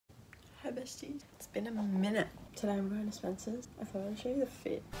Hi besties. It's been a minute. Today I'm going to Spencer's. I thought I'd show you the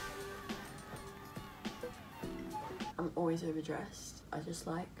fit. I'm always overdressed. I just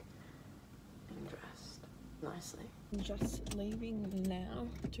like being dressed nicely. I'm just leaving now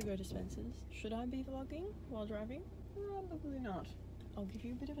to go to Spencer's. Should I be vlogging while driving? Probably not. I'll give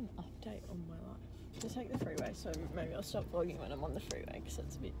you a bit of an update on my life. Just take the freeway, so maybe I'll stop vlogging when I'm on the freeway because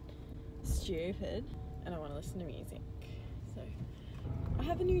it's a bit stupid and I want to listen to music. So I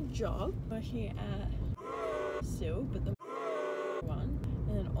have a new job working at still, but the one.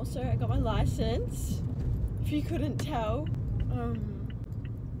 And then also I got my license, if you couldn't tell.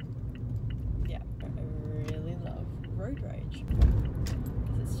 Yeah, I really love road rage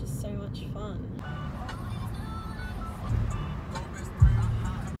because it's just so much fun.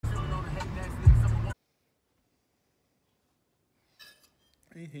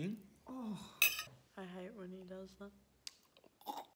 Anything? Oh, I hate when he does that.